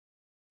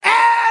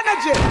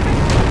energy.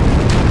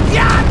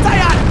 Yeah,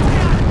 tired.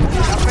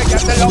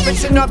 Forget the love and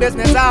she no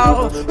business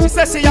out. She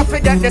says she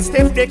forget the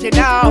stiff dicky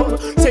now.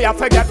 She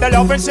forget the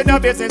love and she no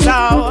business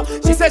out.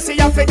 She says she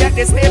forget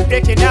the stiff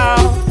dicky now.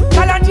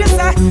 Tell her you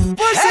say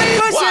push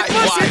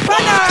it,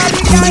 banana.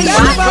 The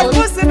girl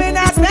pussy me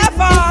not step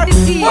far.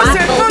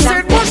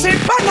 Push it,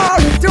 banana.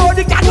 To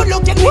the girl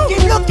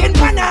looking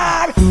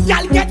banana.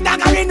 Y'all get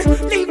daggering,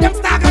 leave them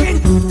staggering.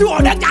 To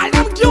the girl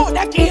them cute,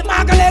 they keep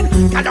muggling.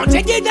 Cause don't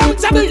you give them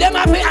trouble, them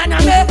a be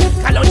anime.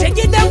 Cause don't you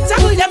give them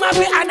trouble, them a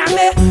be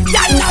anime.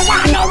 Y'all don't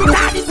want no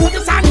retarded to the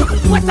sun.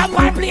 What's up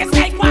one place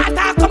like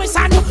water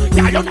commission?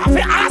 Y'all don't have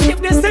to ask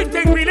if this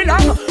thing really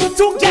long.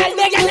 Two girls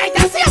they get like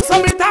the same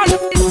something done.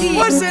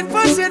 Push it,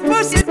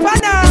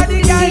 banana.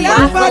 The girl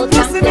love but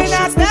pussy me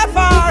not step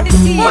far.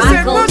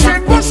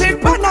 Push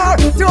it, banana.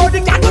 To the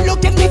girl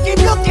looking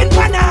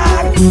banana.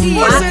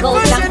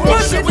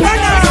 Push it,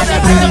 banana.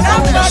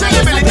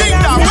 Shelly Billy Ding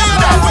Dong,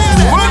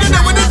 rolling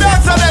them with the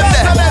dancer them.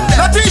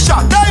 Latisha,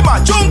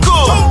 Diamond, Junko,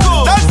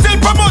 that's still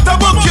promoter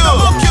book you.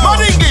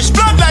 Man English,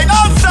 bloodline,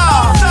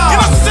 all-star. You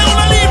know still on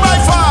the lead by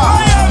far.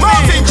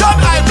 Martin, John,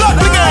 I, blood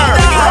the girl.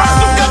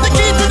 Rastus got the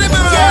key to the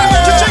mirror.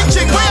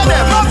 Ching, where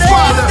them, not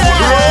father.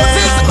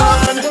 Roses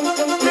on.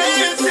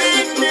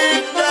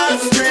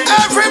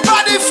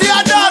 Everybody fear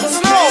dance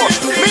now.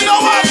 Me no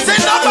want see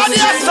nobody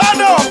a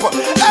stand up.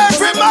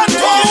 Every man to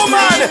a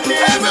woman.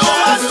 Every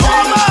woman to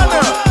a man.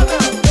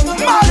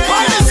 Mad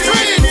by the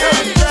street.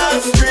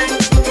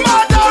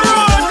 Mad a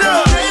road.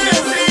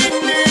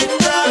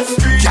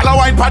 Gyal a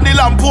wine pan the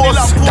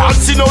lamppost.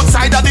 Dancing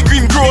outside of the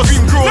green gross.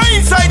 No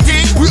inside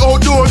thing, we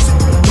outdoors.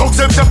 Dogs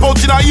them step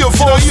out in a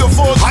earphone.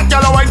 Hot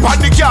gyal a wine pan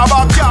the car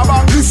back.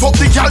 Lift up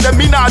the gyal them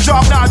in a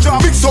drop.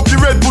 Mix up the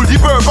Red Bull, the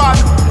bourbon.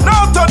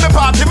 Now turn the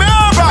party me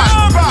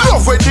urban.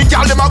 Love when the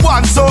gyal them a go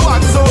on so.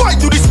 Why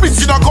do the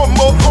spits in a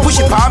combo? Push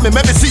it on me,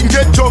 make me sit and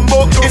get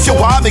jumbo. If you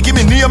want me, give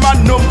me name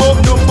and number.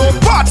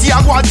 Party a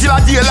go on till a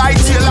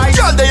daylight.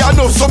 Gyal they a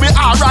know so me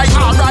alright.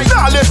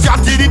 Now let's get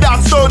to the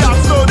dance done.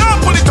 Now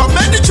pull it up,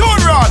 make the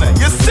tune run.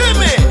 You see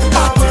me?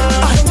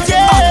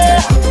 Yeah.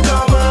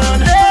 Come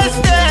on, let's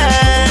dance.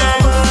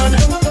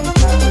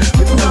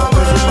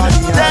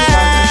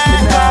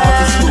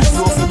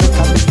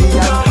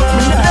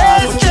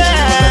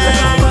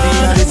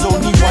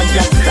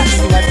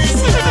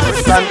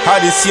 How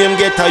the same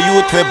get a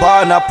youth we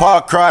born a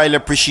park cry.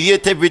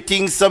 Appreciate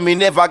everything so me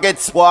never get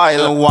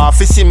spoiled. Want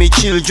to see me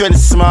children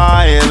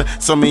smile,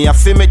 so me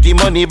have to make the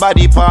money by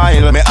the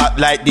pile. Me act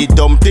like the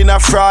dumpling a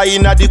fry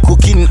in a the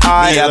cooking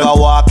aisle. Me a go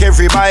walk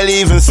every mile,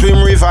 even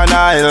swim river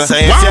Nile. So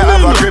if you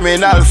have a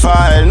criminal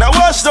file, now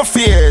watch the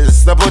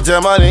fears. Now put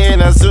your money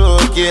in a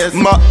suitcase.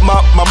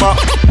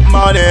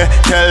 Money,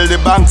 tell the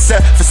bank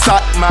say for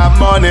stack my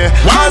money.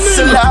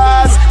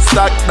 Hustlers,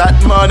 stack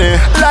that money.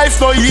 Life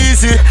no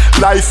easy,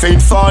 life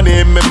ain't funny.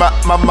 Me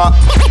ma's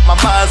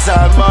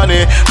have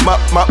money.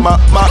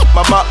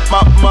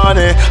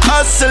 Money.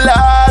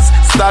 Hustlers,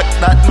 stack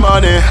that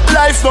money.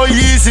 Life no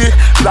easy,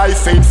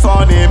 life ain't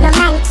funny. No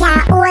man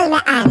can't hold me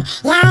hand.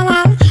 Yeah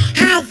man,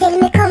 hard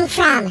till me come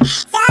from.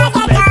 So get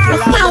on,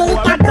 style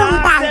it a boom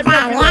bang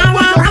bang. Yeah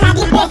man, one of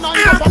the best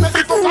artists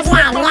in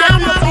England. Yeah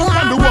man,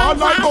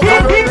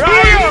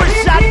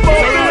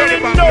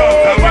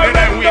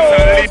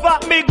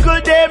 me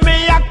good day,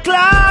 me a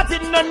clot,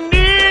 it no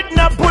need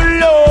no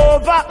pull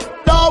over.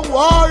 The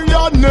war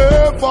you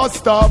never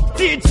stop.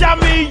 Teacher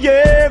me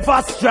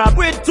ever strap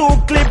with 2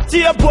 clip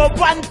tape up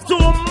and 2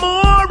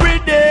 more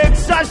with the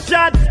extra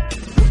shot.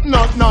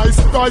 Not nice,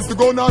 guys to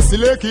go now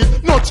select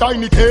it. No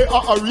Chinese K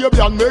or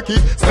Arabian make it.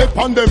 Step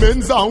on them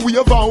ends and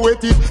wave and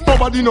wet it.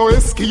 Nobody no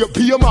escape,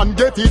 be a man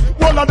get it.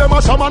 One of them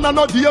a shaman and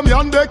no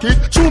Damien deck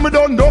it. True me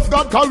don't know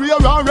God career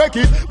and wreck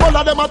it. One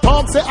of them a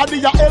talk say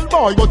Adi a hell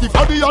boy, but if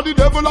Adi a the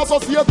devil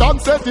associate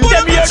and set it.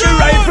 Them hear the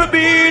rifle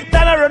beat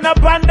and I run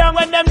up and down.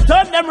 When them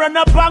turn, them run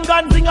up and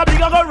gun. Sing a big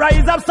go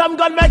rise up some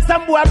gun, make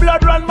some boy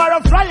blood run, marrow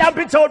fly and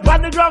pitch out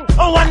on the ground.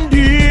 Oh, one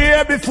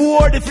day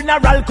before the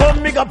funeral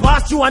come, me go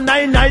pass you a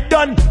 9 night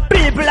done.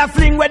 People a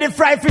fling where the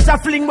fry fish a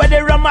fling where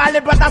the rum all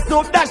the butter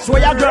soup dash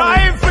where you grow.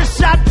 Rifle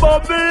shot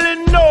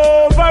bubbling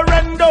over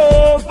and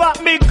over.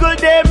 Me good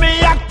day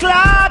me a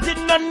clot, it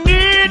no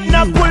need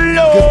no pull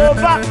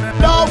over.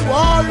 The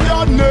war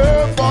you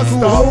never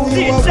stop.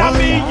 Teacher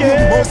me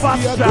ever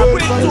strap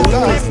with 2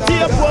 clip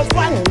tape up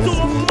and 2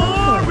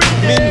 more with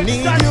the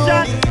extra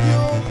shot.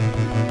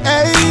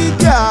 Hey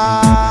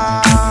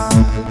girl,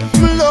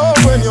 me love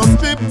when you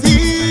strip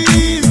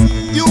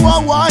tease. You a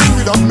wine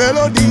with a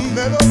melody.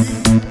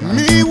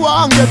 Me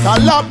want get a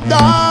lap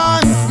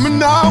dance. Me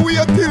now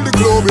wait till the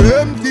club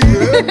empty.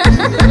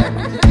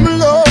 Me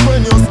love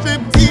when you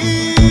strip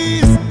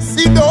tease,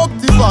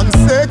 seductive and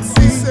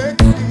sexy.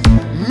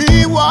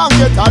 Me want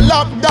get a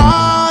lap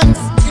dance.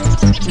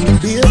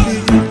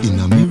 Baby, in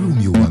a me room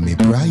you want me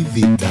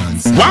private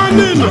dance. In a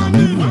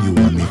me room you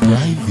want me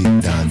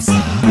private dance.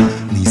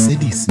 Me say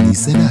this, me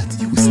say that,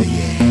 you say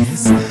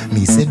yes.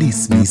 Me say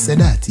this, me say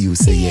that, you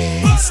say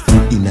yes.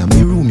 In a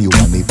me room you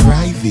want me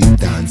private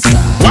dancer.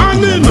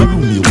 In a me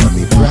room you want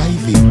me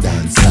private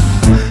dancer.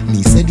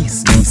 Me say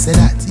this, me say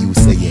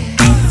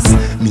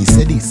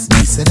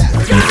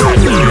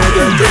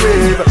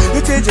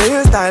Change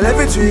your hairstyle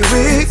every 3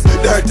 weeks.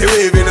 Dirty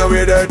wave, you know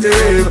we're dirty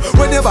wave.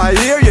 When you buy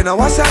here, you know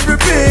wash and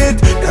repeat.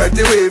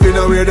 Dirty wave, you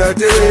know we're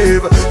dirty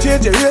wave.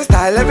 Change your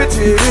hairstyle every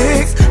 3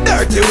 weeks.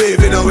 Dirty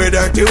wave, you know we're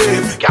dirty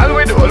wave. Girl,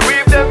 we don't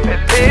weave them in.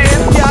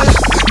 Girl,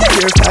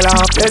 hairstyle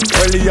happen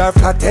early or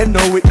flatten,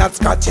 no it not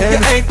scratching.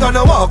 You ain't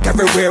gonna walk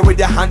everywhere with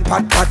your hand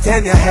pat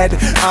in your head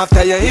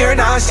after your hair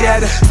now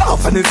shed.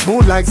 Soft and it's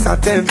smooth like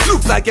satin.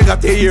 Looks like you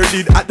got your ear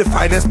lead at the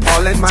finest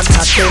Paul and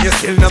Manhattan. You're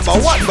still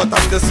 #1 but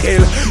on the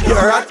scale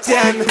you're at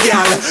 10.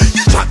 Girl,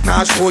 you chat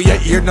now show your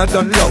ear not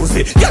done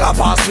lousy. Girl a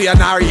pass me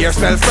and our ear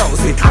smell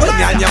frozy. When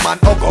you and your man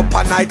hug up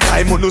at night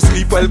time when you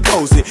sleep well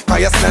cozy, cause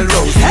you smell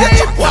rosy. You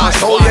chat now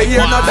show your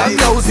ear not done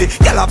lousy.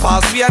 Girl a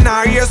pass me and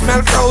our ear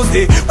smell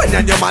frozy. When you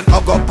and your man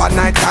hug up at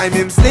night time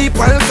him sleep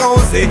well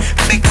cozy.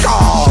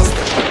 Because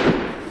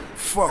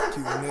fuck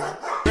you, nigga.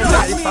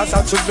 Life as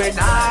a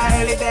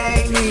juvenile, it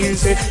ain't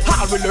easy.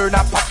 How we learn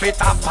a pop it,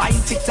 a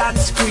bite it and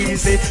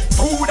squeeze it.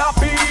 Food up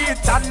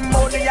it and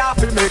money up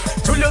it make.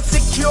 Till you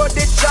secure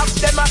the job,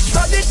 them a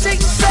study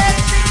things say.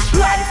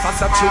 Life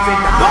as a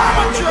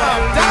juvenile, it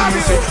ain't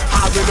easy.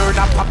 How we learn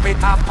a pop it,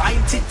 a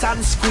bite it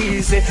and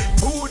squeeze it.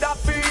 Food up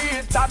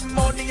it and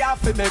money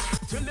up it make.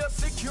 Till you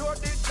secure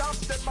the job,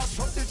 them a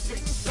study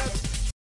things say.